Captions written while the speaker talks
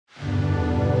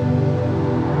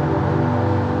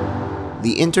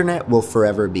The internet will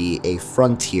forever be a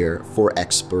frontier for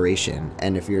exploration,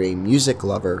 and if you're a music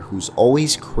lover who's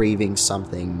always craving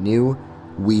something new,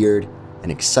 weird,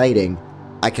 and exciting,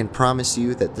 I can promise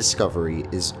you that discovery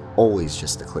is always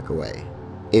just a click away,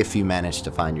 if you manage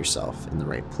to find yourself in the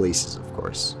right places, of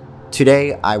course.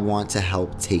 Today, I want to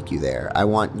help take you there. I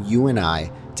want you and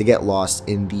I to get lost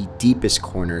in the deepest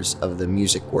corners of the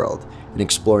music world and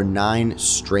explore 9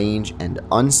 strange and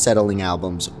unsettling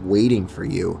albums waiting for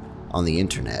you on the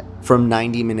internet. From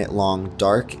 90-minute long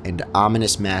dark and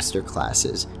ominous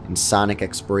masterclasses in sonic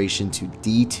exploration to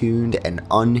detuned and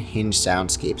unhinged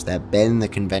soundscapes that bend the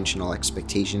conventional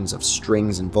expectations of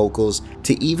strings and vocals,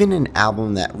 to even an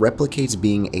album that replicates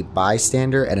being a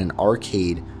bystander at an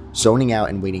arcade, zoning out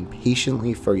and waiting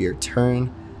patiently for your turn.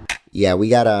 Yeah, we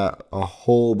got a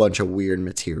whole bunch of weird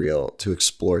material to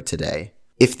explore today.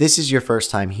 If this is your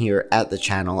first time here at the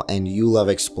channel and you love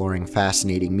exploring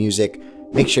fascinating music,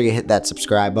 make sure you hit that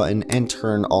subscribe button and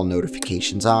turn all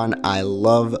notifications on. I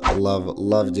love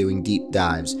doing deep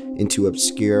dives into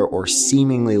obscure or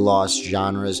seemingly lost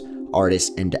genres,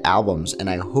 artists, and albums, and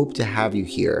I hope to have you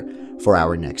here for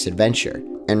our next adventure.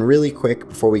 And really quick,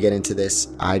 before we get into this,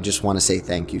 I just want to say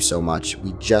thank you so much.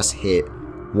 We just hit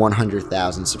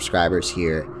 100,000 subscribers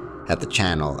here at the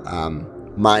channel.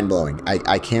 Mind-blowing.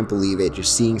 I can't believe it.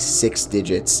 Just seeing 6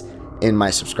 digits in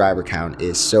my subscriber count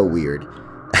is so weird.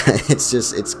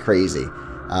 It's crazy.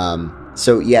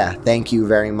 So yeah, thank you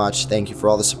very much. Thank you for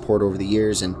all the support over the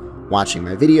years and watching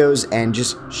my videos and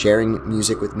just sharing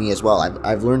music with me as well.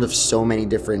 I've learned of so many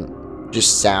different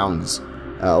just sounds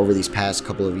over these past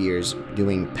couple of years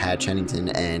doing Pat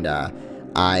Chennington, and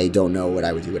I don't know what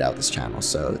I would do without this channel.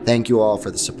 So thank you all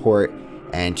for the support,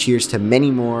 and cheers to many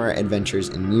more adventures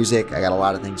in music. I got a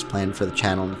lot of things planned for the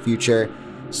channel in the future.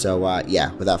 So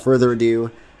yeah, without further ado,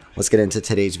 let's get into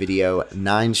today's video.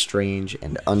 9 strange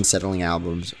and unsettling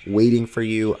albums waiting for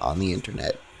you on the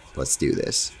internet. Let's do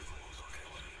this.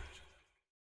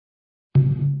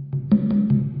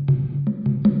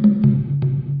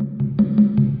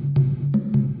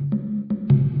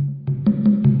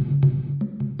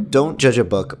 Don't judge a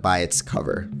book by its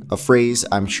cover, a phrase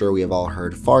I'm sure we have all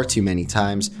heard far too many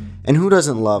times, and who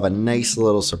doesn't love a nice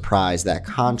little surprise that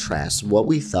contrasts what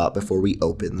we thought before we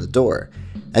opened the door?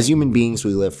 As human beings,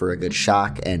 we live for a good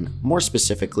shock, and more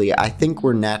specifically, I think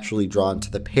we're naturally drawn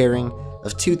to the pairing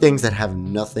of 2 things that have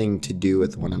nothing to do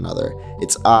with one another.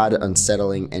 It's odd,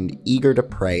 unsettling, and eager to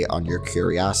prey on your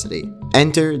curiosity.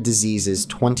 Enter Disease's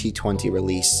 2020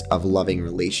 release of Loving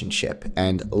Relationship,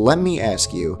 and let me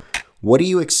ask you, what do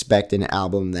you expect an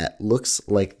album that looks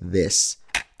like this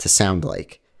to sound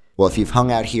like? Well, if you've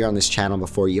hung out here on this channel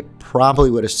before, you probably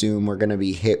would assume we're going to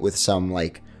be hit with some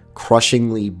like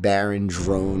crushingly barren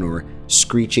drone or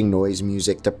screeching noise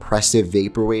music, depressive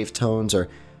vaporwave tones, or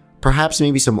perhaps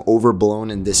maybe some overblown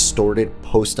and distorted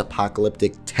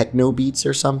post-apocalyptic techno beats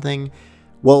or something.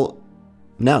 Well,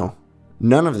 no,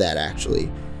 none of that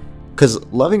actually. Because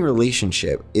Loving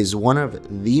Relationship is one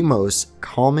of the most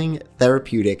calming,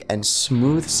 therapeutic, and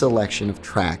smooth selection of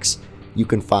tracks you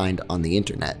can find on the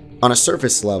internet. On a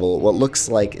surface level, what looks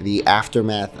like the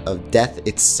aftermath of death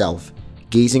itself,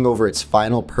 gazing over its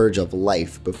final purge of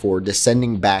life before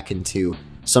descending back into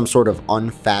some sort of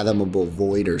unfathomable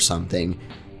void or something,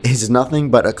 is nothing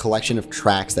but a collection of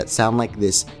tracks that sound like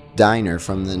this diner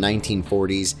from the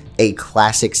 1940s, a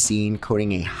classic scene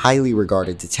quoting a highly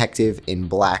regarded detective in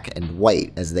black and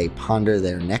white as they ponder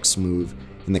their next move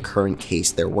in the current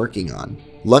case they're working on.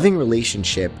 Loving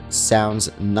Relationship sounds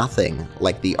nothing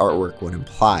like the artwork would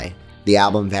imply. The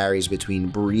album varies between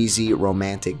breezy,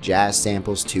 romantic jazz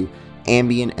samples to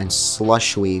ambient and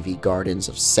slush-wavy gardens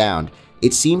of sound.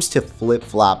 It seems to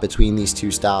flip-flop between these 2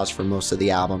 styles for most of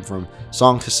the album from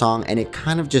song to song, and it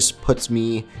kind of just puts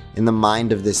me in the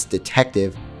mind of this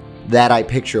detective that I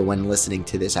picture when listening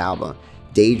to this album,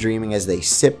 daydreaming as they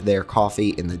sip their coffee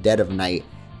in the dead of night,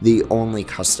 the only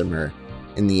customer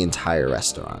in the entire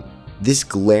restaurant. This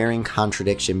glaring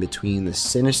contradiction between the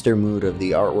sinister mood of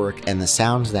the artwork and the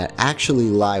sounds that actually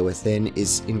lie within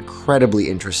is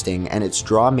incredibly interesting, and its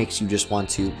draw makes you just want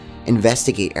to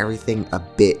investigate everything a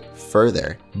bit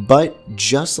further. But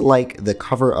just like the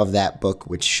cover of that book,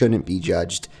 which shouldn't be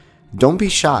judged, don't be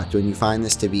shocked when you find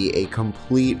this to be a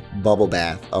complete bubble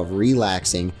bath of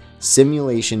relaxing,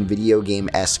 simulation video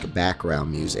game-esque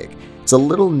background music. It's a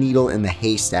little needle in the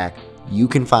haystack you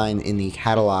can find in the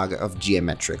catalog of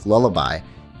Geometric Lullaby.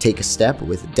 Take a step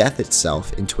with death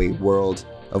itself into a world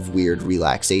of weird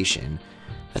relaxation.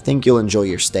 I think you'll enjoy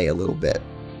your stay a little bit.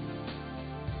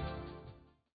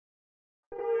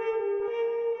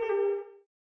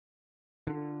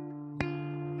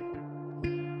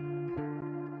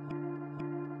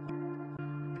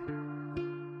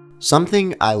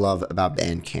 Something I love about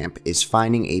Bandcamp is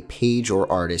finding a page or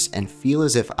artist and feel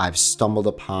as if I've stumbled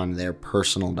upon their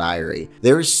personal diary.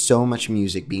 There is so much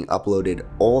music being uploaded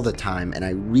all the time, and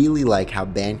I really like how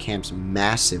Bandcamp's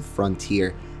massive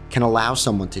frontier can allow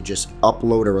someone to just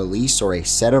upload a release or a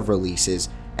set of releases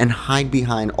and hide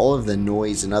behind all of the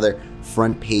noise and other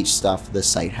front page stuff the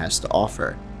site has to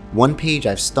offer. One page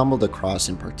I've stumbled across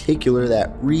in particular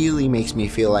that really makes me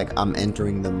feel like I'm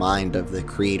entering the mind of the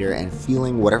creator and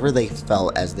feeling whatever they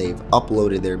felt as they've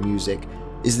uploaded their music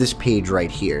is this page right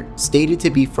here. Stated to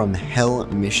be from Hell,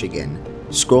 Michigan,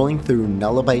 scrolling through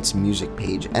Nullobite's music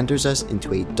page enters us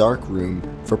into a dark room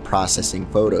for processing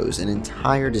photos, an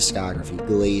entire discography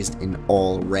glazed in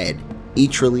all red.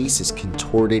 Each release is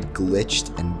contorted,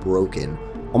 glitched, and broken.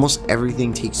 Almost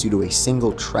everything takes you to a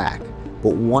single track.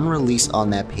 But one release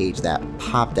on that page that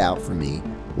popped out for me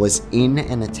was in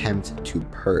an attempt to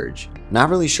purge. Not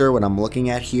really sure what I'm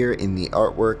looking at here in the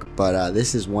artwork, but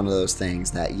this is one of those things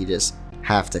that you just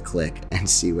have to click and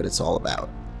see what it's all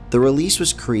about. The release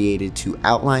was created to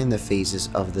outline the phases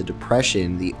of the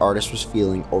depression the artist was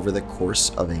feeling over the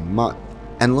course of a month.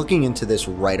 And looking into this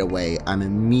right away, I'm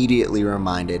immediately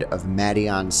reminded of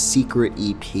Madion's secret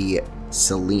EP,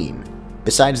 Celine.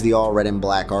 Besides the all red and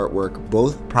black artwork,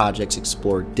 both projects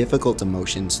explore difficult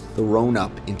emotions thrown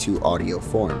up into audio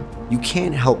form. You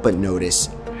can't help but notice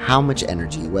how much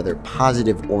energy, whether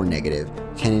positive or negative,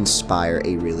 can inspire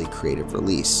a really creative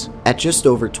release. At just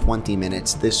over 20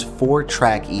 minutes, this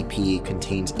 4-track EP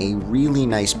contains a really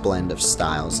nice blend of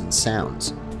styles and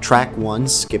sounds. Track 1,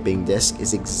 Skipping Disc,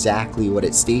 is exactly what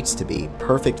it states to be,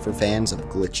 perfect for fans of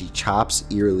glitchy chops,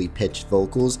 eerily pitched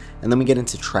vocals, and then we get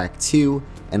into track 2,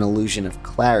 An Illusion of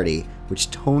Clarity,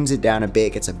 which tones it down a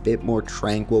bit, gets a bit more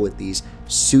tranquil with these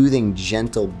soothing,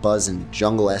 gentle buzz and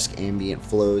jungle-esque ambient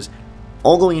flows.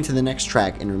 All going into the next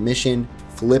track, Intermission,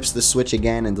 flips the switch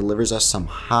again and delivers us some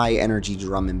high-energy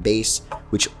drum and bass,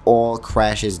 which all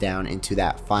crashes down into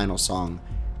that final song,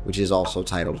 which is also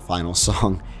titled Final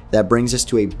Song, that brings us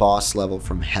to a boss level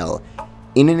from Hell.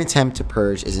 In an Attempt to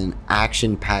Purge is an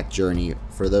action-packed journey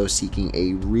for those seeking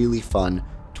a really fun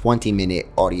 20-minute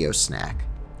audio snack.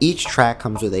 Each track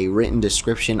comes with a written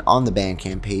description on the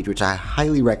Bandcamp page, which I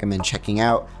highly recommend checking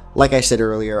out. Like I said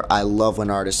earlier, I love when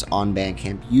artists on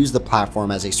Bandcamp use the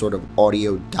platform as a sort of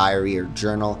audio diary or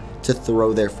journal to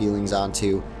throw their feelings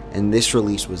onto, and this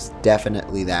release was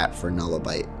definitely that for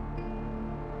Nullobite.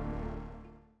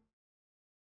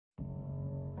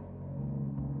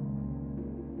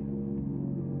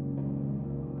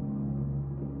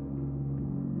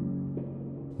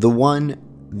 The one,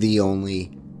 the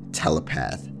only,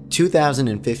 Telepath.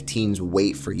 2015's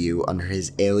Wait For You under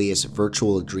his alias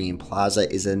Virtual Dream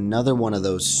Plaza is another one of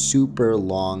those super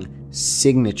long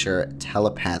signature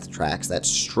Telepath tracks that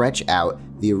stretch out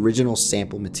the original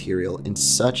sample material in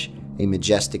such a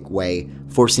majestic way,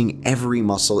 forcing every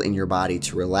muscle in your body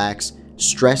to relax,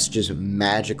 stress just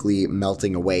magically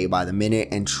melting away by the minute,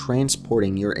 and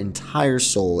transporting your entire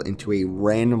soul into a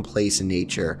random place in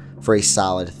nature for a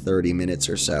solid 30 minutes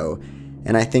or so.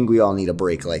 And I think we all need a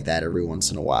break like that every once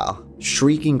in a while.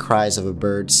 Shrieking cries of a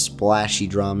bird, splashy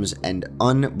drums, and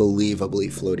unbelievably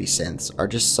floaty synths are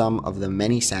just some of the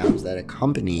many sounds that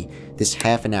accompany this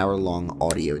half-an-hour-long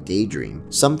audio daydream.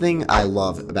 Something I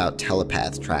love about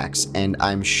Telepath tracks, and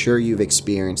I'm sure you've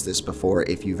experienced this before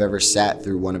if you've ever sat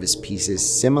through one of his pieces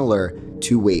similar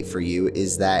to Wait For You,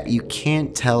 is that you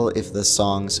can't tell if the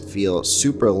songs feel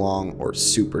super long or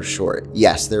super short.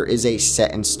 Yes, there is a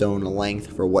set-in-stone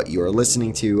length for what you are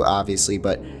listening to, obviously,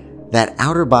 but that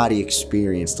outer body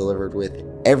experience delivered with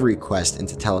every quest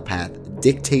into Telepath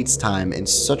dictates time in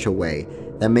such a way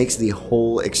that makes the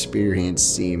whole experience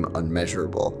seem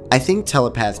unmeasurable. I think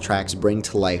Telepath tracks bring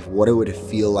to life what it would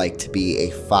feel like to be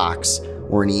a fox,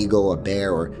 or an eagle, a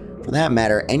bear, or for that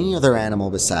matter, any other animal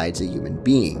besides a human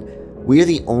being. We are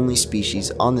the only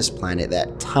species on this planet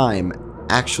that time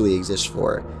actually exists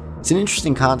for. It's an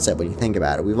interesting concept when you think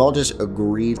about it. We've all just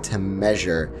agreed to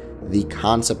measure the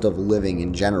concept of living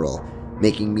in general,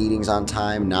 making meetings on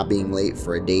time, not being late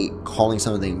for a date, calling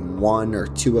something 1 or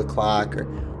 2 o'clock, or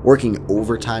working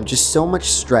overtime. Just so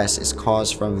much stress is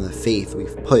caused from the faith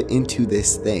we've put into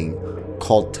this thing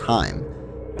called time.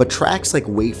 But tracks like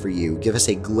Wait For You give us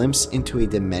a glimpse into a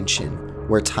dimension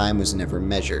where time was never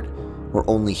measured. We're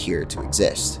only here to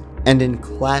exist. And in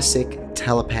classic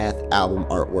Telepath album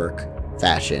artwork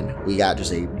fashion, we got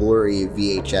just a blurry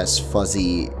VHS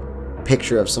fuzzy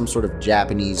picture of some sort of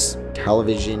Japanese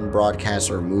television broadcast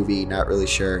or movie, not really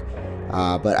sure.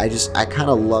 But I kind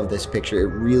of love this picture.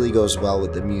 It really goes well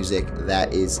with the music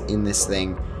that is in this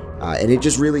thing. And it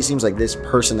just really seems like this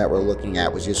person that we're looking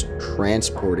at was just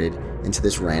transported into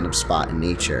this random spot in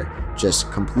nature,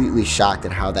 just completely shocked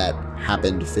at how that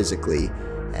happened physically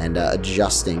and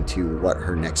adjusting to what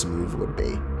her next move would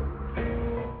be.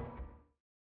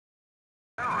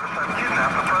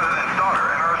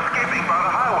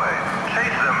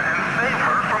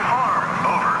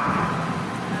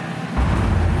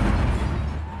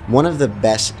 One of the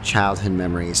best childhood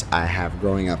memories I have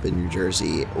growing up in New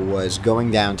Jersey was going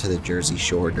down to the Jersey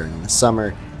Shore during the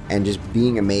summer and just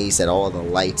being amazed at all of the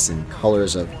lights and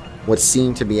colors of what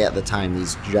seemed to be at the time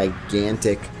these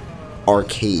gigantic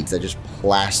arcades that just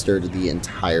plastered the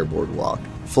entire boardwalk.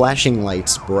 Flashing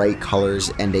lights, bright colors,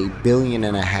 and 1.5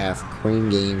 billion crane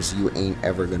games you ain't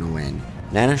ever gonna win.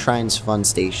 Nanoshrine's Fun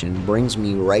Station brings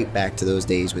me right back to those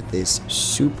days with this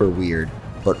super weird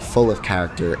but full of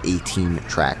character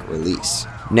 18-track release.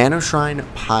 Nanoshrine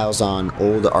piles on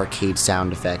old arcade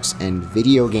sound effects and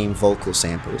video game vocal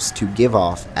samples to give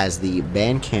off, as the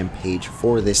Bandcamp page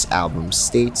for this album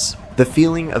states, the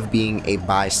feeling of being a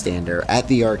bystander at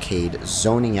the arcade,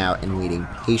 zoning out and waiting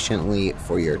patiently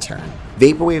for your turn.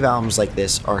 Vaporwave albums like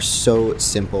this are so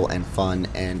simple and fun,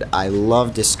 and I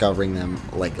love discovering them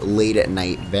like late at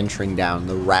night, venturing down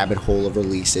the rabbit hole of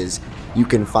releases you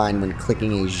can find when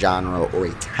clicking a genre or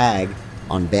a tag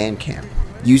on Bandcamp.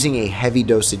 Using a heavy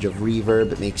dosage of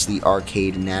reverb makes the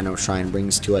arcade Nanoshrine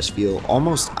brings to us feel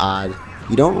almost odd.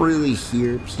 You don't really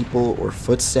hear people or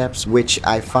footsteps, which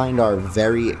I find are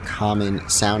very common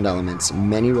sound elements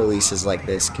many releases like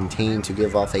this contain to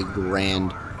give off a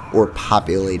grand or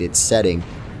populated setting,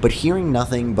 but hearing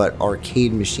nothing but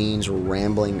arcade machines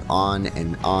rambling on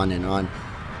and on and on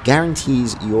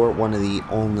guarantees you're one of the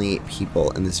only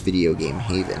people in this video game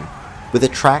haven. With a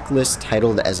track list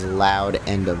titled as loud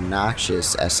and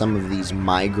obnoxious as some of these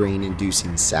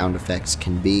migraine-inducing sound effects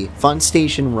can be, Fun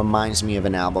Station reminds me of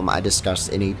an album I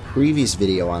discussed in a previous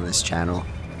video on this channel,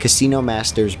 Casino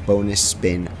Master's Bonus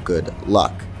Spin Good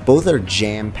Luck. Both are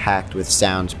jam-packed with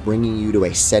sounds bringing you to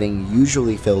a setting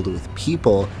usually filled with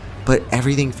people, but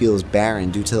everything feels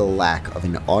barren due to the lack of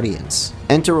an audience.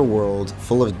 Enter a world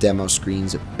full of demo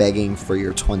screens begging for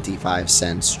your 25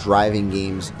 cents, driving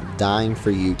games dying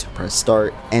for you to press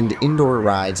start, and indoor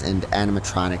rides and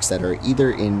animatronics that are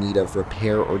either in need of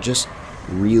repair or just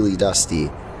really dusty.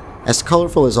 As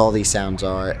colorful as all these sounds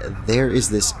are, there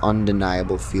is this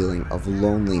undeniable feeling of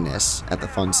loneliness at the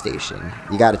Fun Station.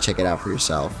 You gotta check it out for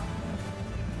yourself.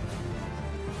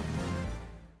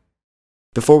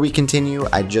 Before we continue,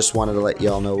 I just wanted to let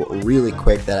y'all know really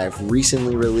quick that I've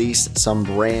recently released some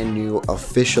brand new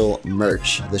official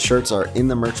merch. The shirts are in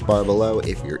the merch bar below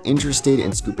if you're interested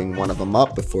in scooping one of them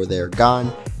up before they're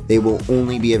gone. They will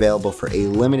only be available for a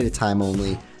limited time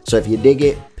only, so if you dig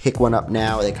it, pick one up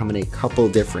now. They come in a couple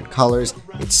different colors.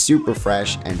 It's super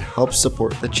fresh and helps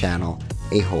support the channel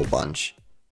a whole bunch.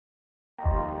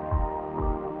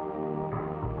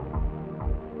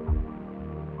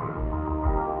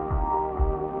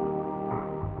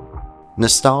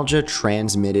 Nostalgia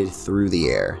transmitted through the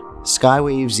air.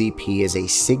 Skywavev's EP is a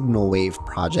Signalwave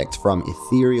project from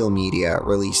EtheReal Media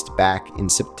released back in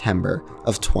September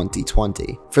of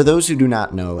 2020. For those who do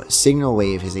not know,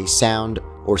 Signalwave is a sound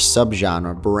or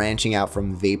subgenre branching out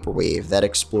from Vaporwave that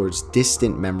explores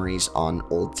distant memories on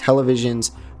old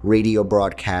televisions, radio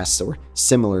broadcasts, or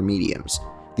similar mediums.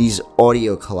 These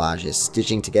audio collages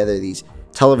stitching together these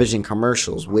television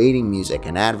commercials, waiting music,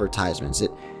 and advertisements. It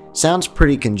sounds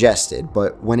pretty congested,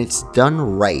 but when it's done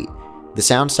right, the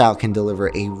sound style can deliver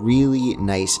a really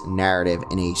nice narrative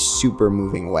in a super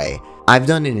moving way. I've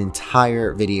done an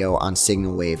entire video on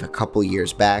Signalwave a couple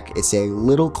years back. It's a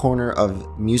little corner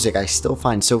of music I still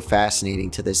find so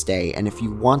fascinating to this day, and if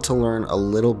you want to learn a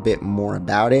little bit more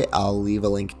about it, I'll leave a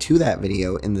link to that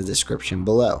video in the description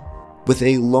below. With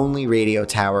a lonely radio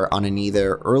tower on an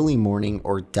either early morning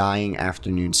or dying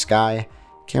afternoon sky,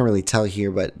 can't really tell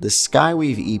here, but the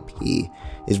Skywave EP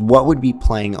is what would be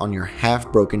playing on your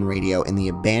half-broken radio in the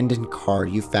abandoned car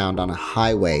you found on a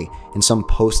highway in some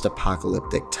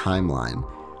post-apocalyptic timeline.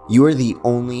 You are the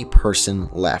only person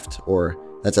left, or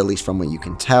that's at least from what you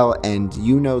can tell, and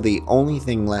you know the only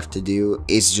thing left to do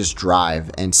is just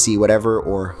drive and see whatever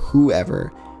or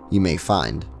whoever you may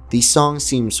find. These songs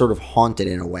seem sort of haunted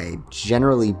in a way,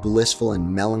 generally blissful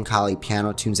and melancholy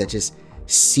piano tunes that just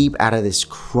seep out of this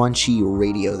crunchy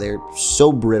radio. They're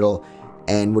so brittle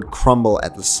and would crumble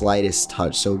at the slightest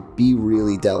touch, so be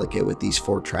really delicate with these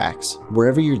 4 tracks.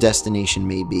 Wherever your destination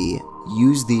may be,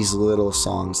 use these little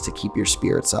songs to keep your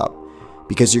spirits up,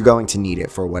 because you're going to need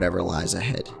it for whatever lies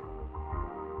ahead.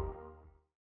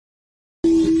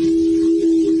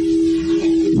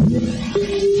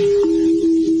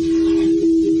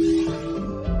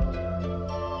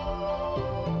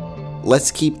 let's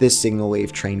keep this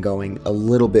Signalwave train going a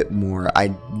little bit more. I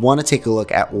want to take a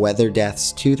look at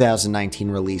WeatherDeath's 2019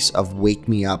 release of Wake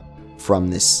Me Up from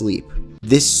This Sleep.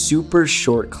 This super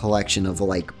short collection of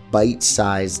like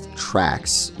bite-sized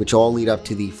tracks, which all lead up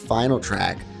to the final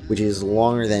track, which is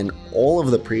longer than all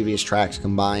of the previous tracks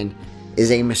combined,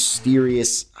 is a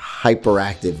mysterious,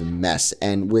 hyperactive mess,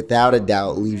 and without a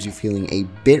doubt leaves you feeling a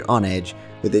bit on edge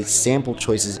with its sample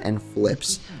choices and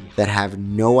flips that have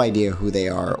no idea who they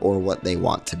are or what they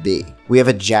want to be. We have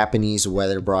a Japanese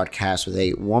weather broadcast with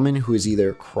a woman who is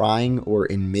either crying or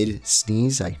in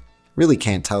mid-sneeze. I really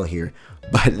can't tell here,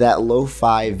 but that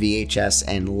lo-fi VHS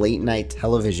and late night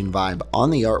television vibe on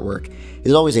the artwork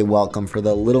is always a welcome for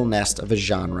the little nest of a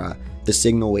genre the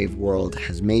Signalwave world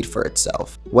has made for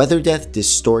itself. WeatherDeath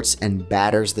distorts and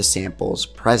batters the samples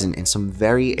present in some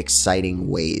very exciting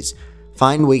ways.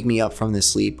 Find Wake Me Up from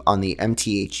This Sleep on the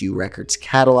MTHU Records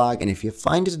catalog, and if you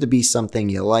find it to be something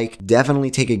you like, definitely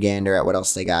take a gander at what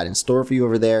else they got in store for you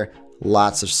over there.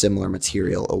 Lots of similar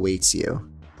material awaits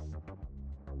you.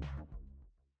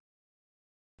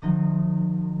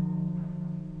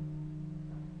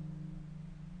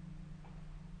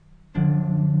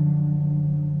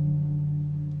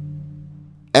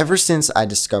 Ever since I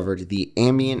discovered the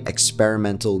ambient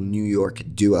experimental New York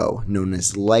duo known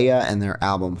as LEYA and their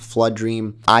album Flood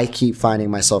Dream, I keep finding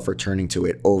myself returning to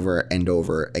it over and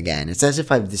over again. It's as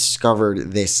if I've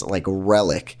discovered this like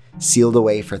relic sealed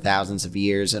away for thousands of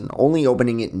years and only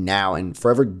opening it now and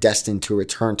forever destined to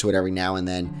return to it every now and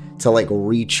then to like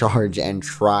recharge and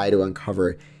try to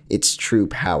uncover its true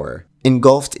power.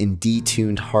 Engulfed in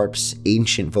detuned harps,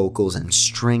 ancient vocals, and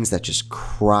strings that just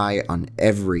cry on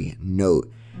every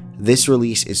note, this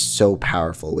release is so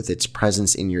powerful with its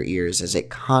presence in your ears as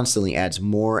it constantly adds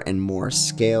more and more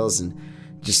scales and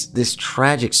just this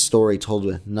tragic story told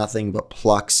with nothing but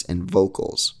plucks and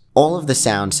vocals. All of the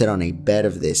sounds sit on a bed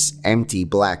of this empty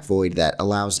black void that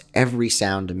allows every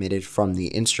sound emitted from the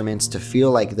instruments to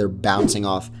feel like they're bouncing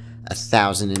off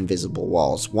 1,000 invisible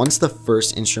walls. Once the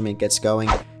first instrument gets going,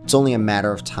 it's only a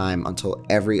matter of time until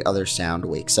every other sound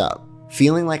wakes up.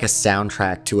 Feeling like a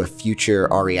soundtrack to a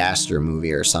future Ari Aster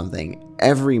movie or something,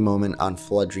 every moment on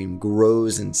Flood Dream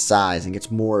grows in size and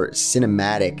gets more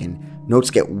cinematic, and notes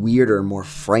get weirder and more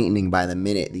frightening by the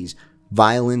minute. These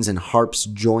violins and harps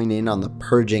join in on the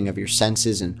purging of your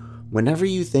senses, and whenever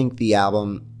you think the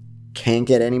album can't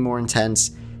get any more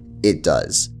intense, it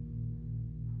does.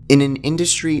 In an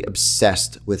industry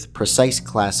obsessed with precise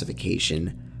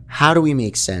classification, how do we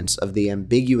make sense of the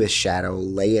ambiguous shadow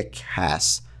LEYA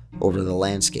casts over the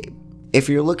landscape? If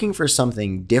you're looking for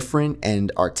something different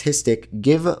and artistic,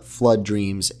 give Flood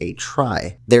Dreams a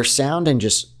try. Their sound and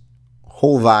just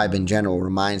whole vibe in general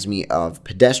reminds me of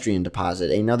Pedestrian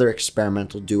Deposit, another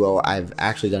experimental duo I've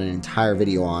actually done an entire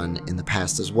video on in the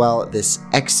past as well. This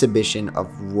exhibition of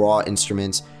raw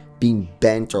instruments being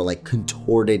bent or like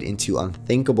contorted into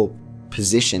unthinkable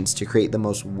positions to create the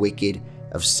most wicked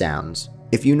of sounds.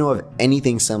 If you know of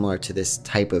anything similar to this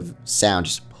type of sound,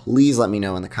 just please let me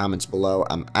know in the comments below.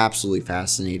 I'm absolutely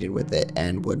fascinated with it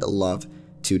and would love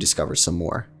to discover some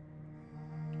more.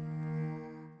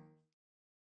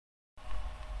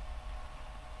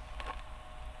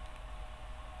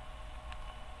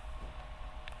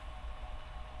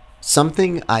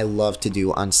 Something I love to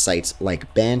do on sites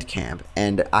like Bandcamp,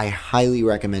 and I highly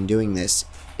recommend doing this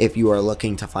if you are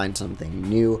looking to find something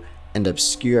new and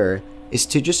obscure, is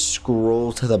to just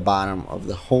scroll to the bottom of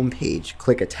the homepage,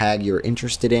 click a tag you're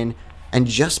interested in, and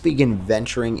just begin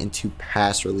venturing into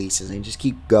past releases and just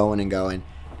keep going and going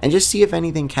and just see if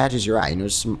anything catches your eye. You know,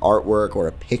 some artwork or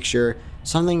a picture,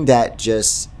 something that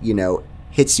just, you know,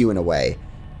 hits you in a way.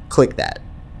 Click that.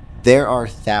 There are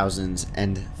thousands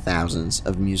and thousands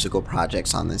of musical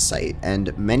projects on this site,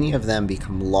 and many of them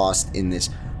become lost in this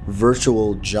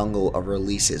virtual jungle of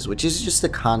releases, which is just a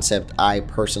concept I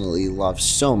personally love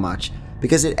so much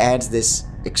because it adds this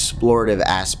explorative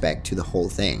aspect to the whole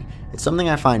thing. It's something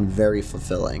I find very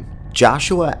fulfilling.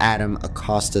 Joshua Adam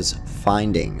Acosta's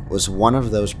Finding was one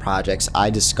of those projects I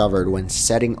discovered when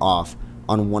setting off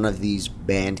on one of these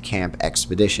Bandcamp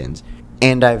expeditions,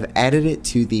 and I've added it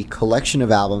to the collection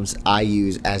of albums I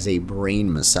use as a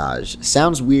brain massage.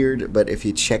 Sounds weird, but if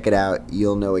you check it out,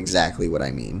 you'll know exactly what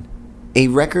I mean. A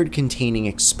record containing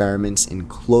experiments in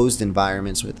closed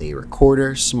environments with a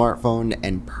recorder, smartphone,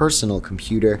 and personal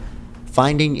computer,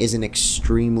 Finding is an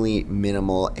extremely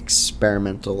minimal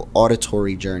experimental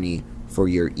auditory journey for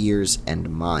your ears and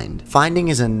mind. Finding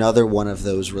is another one of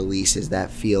those releases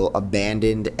that feel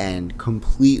abandoned and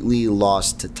completely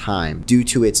lost to time due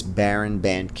to its barren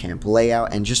Bandcamp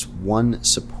layout and just one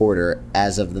supporter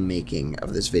as of the making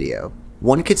of this video.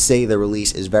 One could say the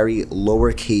release is very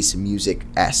lowercase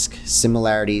music-esque,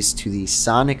 similarities to the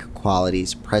sonic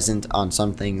qualities present on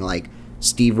something like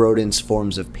Steve Rodin's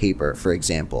Forms of Paper, for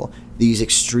example. These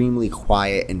extremely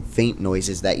quiet and faint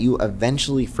noises that you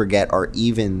eventually forget are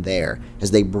even there as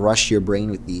they brush your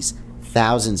brain with these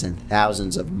thousands and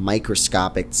thousands of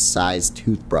microscopic sized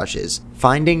toothbrushes.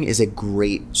 Finding is a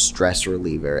great stress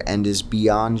reliever and is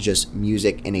beyond just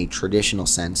music in a traditional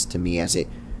sense to me, as it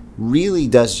really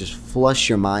does just flush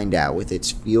your mind out with its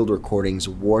field recordings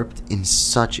warped in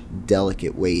such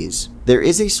delicate ways. There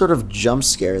is a sort of jump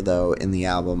scare though in the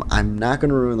album. I'm not going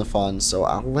to ruin the fun, so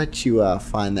I'll let you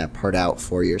find that part out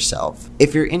for yourself.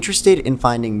 If you're interested in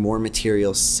finding more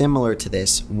material similar to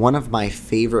this, one of my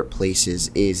favorite places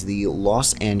is the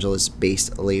Los Angeles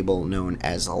based label known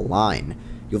as Line.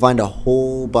 You'll find a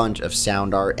whole bunch of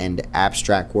sound art and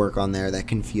abstract work on there that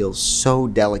can feel so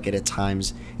delicate at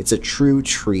times. It's a true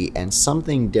treat and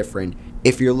something different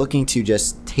if you're looking to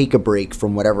just take a break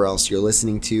from whatever else you're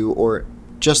listening to or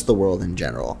just the world in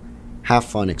general. Have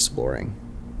fun exploring.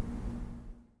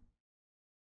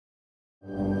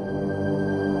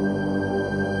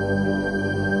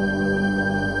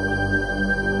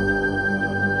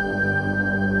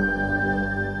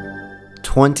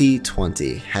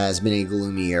 "2020 has been a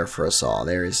gloomy year for us all.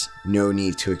 There is no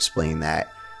need to explain that.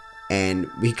 And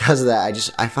because of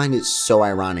that, I find it so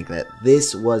ironic that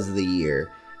this was the year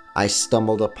I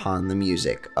stumbled upon the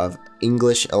music of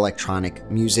English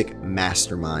electronic music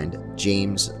mastermind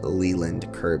James Leland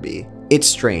Kirby. It's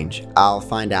strange. I'll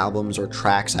find albums or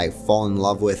tracks I fall in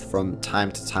love with from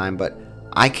time to time, but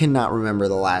I cannot remember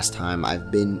the last time I've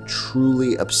been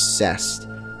truly obsessed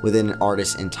with an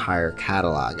artist's entire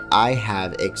catalog. I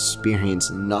have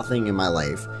experienced nothing in my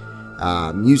life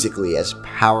musically as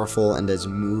powerful and as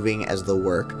moving as the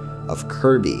work of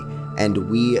Kirby, and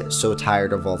We So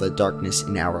Tired of All the Darkness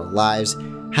in Our Lives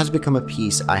has become a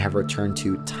piece I have returned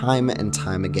to time and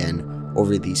time again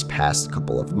over these past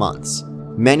couple of months.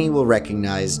 Many will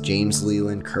recognize James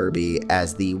Leland Kirby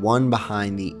as the one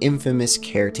behind the infamous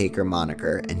Caretaker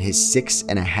moniker and his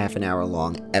 6.5 hour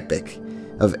long epic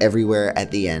of Everywhere at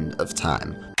the End of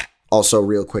Time. Also,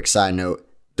 real quick side note,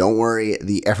 don't worry,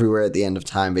 the Everywhere at the End of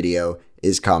Time video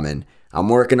is coming. I'm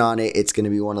working on it. It's going to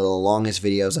be one of the longest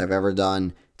videos I've ever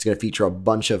done. It's going to feature a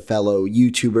bunch of fellow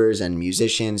YouTubers and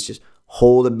musicians. Just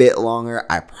hold a bit longer.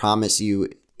 I promise you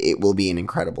it will be an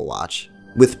incredible watch.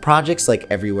 With projects like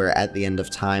Everywhere at the End of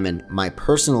Time and my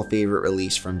personal favorite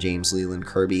release from James Leland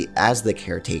Kirby as the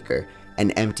Caretaker,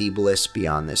 An Empty Bliss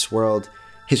Beyond This World,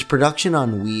 his production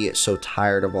on We So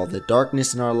Tired of All the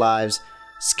Darkness in Our Lives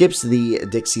skips the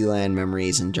Dixieland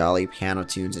memories and jolly piano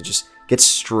tunes and just gets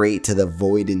straight to the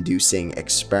void-inducing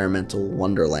experimental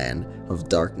wonderland of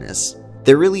darkness.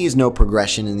 There really is no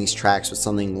progression in these tracks with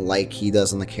something like he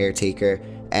does on The Caretaker,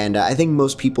 and I think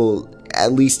most people,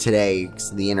 at least today,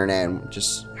 'cause the internet and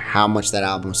just how much that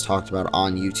album was talked about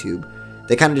on YouTube,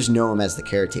 they kind of just know him as The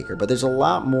Caretaker, but there's a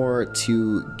lot more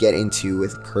to get into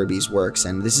with Kirby's works,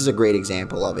 and this is a great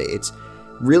example of it. It's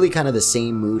really kind of the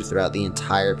same mood throughout the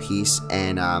entire piece,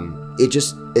 and it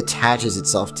just attaches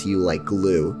itself to you like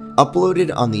glue.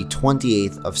 Uploaded on the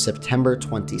 28th of September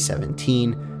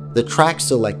 2017, the track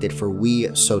selected for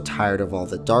We So Tired of All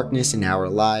the Darkness in Our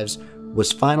Lives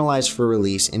was finalized for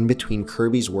release in between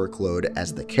Kirby's workload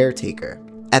as the Caretaker.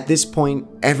 At this point,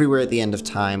 Everywhere at the End of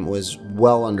Time was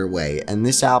well underway, and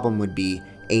this album would be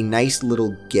a nice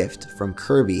little gift from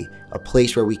Kirby, a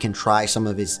place where we can try some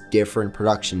of his different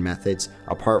production methods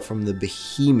apart from the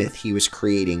behemoth he was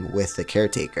creating with the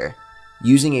Caretaker.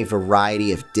 Using a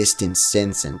variety of distant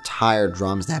synths and tired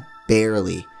drums that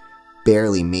barely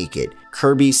make it,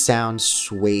 Kirby's sound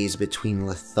sways between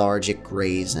lethargic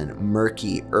grays and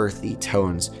murky, earthy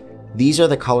tones. These are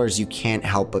the colors you can't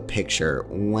help but picture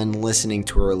when listening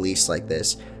to a release like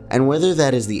this, and whether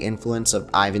that is the influence of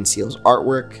Ivan Seal's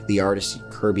artwork, the artist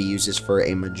Kirby uses for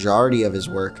a majority of his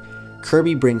work,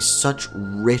 Kirby brings such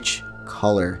rich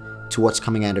color to what's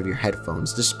coming out of your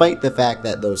headphones, despite the fact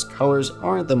that those colors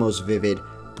aren't the most vivid,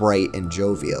 bright, and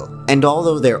jovial. And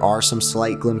although there are some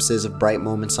slight glimpses of bright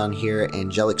moments on here,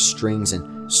 angelic strings,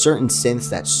 and certain synths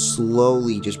that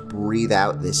slowly just breathe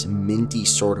out this minty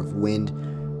sort of wind,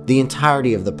 the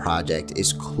entirety of the project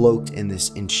is cloaked in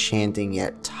this enchanting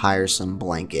yet tiresome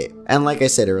blanket. And like I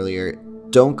said earlier,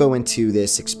 don't go into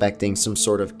this expecting some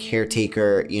sort of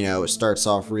Caretaker, you know, it starts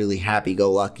off really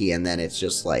happy-go-lucky and then it's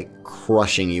just like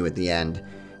crushing you at the end,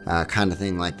 kind of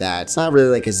thing like that. It's not really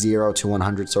like a 0 to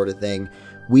 100 sort of thing.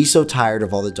 We So Tired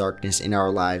of All the Darkness in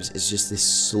Our Lives is just this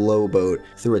slow boat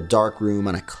through a dark room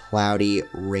on a cloudy,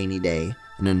 rainy day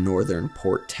in a northern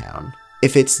port town.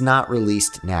 If it's not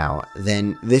released now,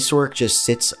 then this work just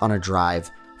sits on a drive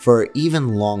for even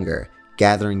longer,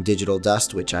 gathering digital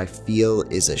dust, which I feel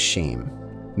is a shame.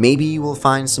 Maybe you will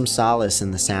find some solace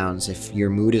in the sounds if your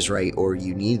mood is right or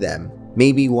you need them.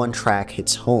 Maybe one track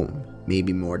hits home,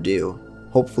 maybe more do.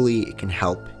 Hopefully it can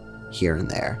help here and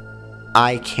there.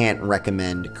 I can't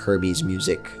recommend Kirby's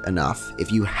music enough.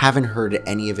 If you haven't heard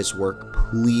any of his work,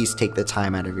 please take the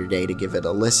time out of your day to give it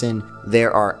a listen.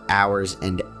 There are hours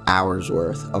and hours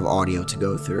worth of audio to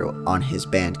go through on his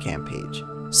Bandcamp page.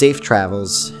 Safe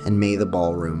travels, and may the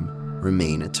ballroom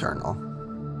remain eternal.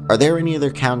 Are there any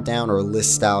other countdown or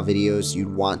list style videos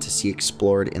you'd want to see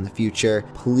explored in the future?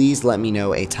 Please let me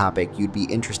know a topic you'd be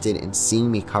interested in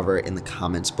seeing me cover in the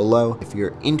comments below. If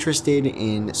you're interested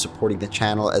in supporting the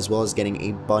channel as well as getting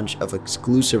a bunch of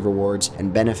exclusive rewards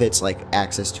and benefits like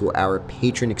access to our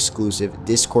patron exclusive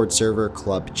Discord server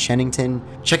Club Chennington,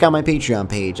 check out my Patreon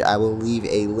page. I will leave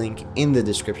a link in the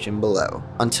description below.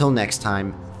 Until next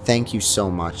time, thank you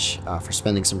so much for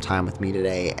spending some time with me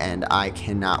today, and I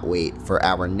cannot wait for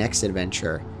our next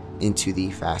adventure into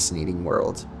the fascinating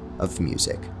world of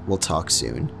music. We'll talk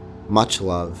soon. Much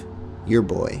love, your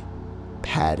boy,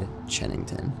 Pad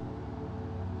Chennington.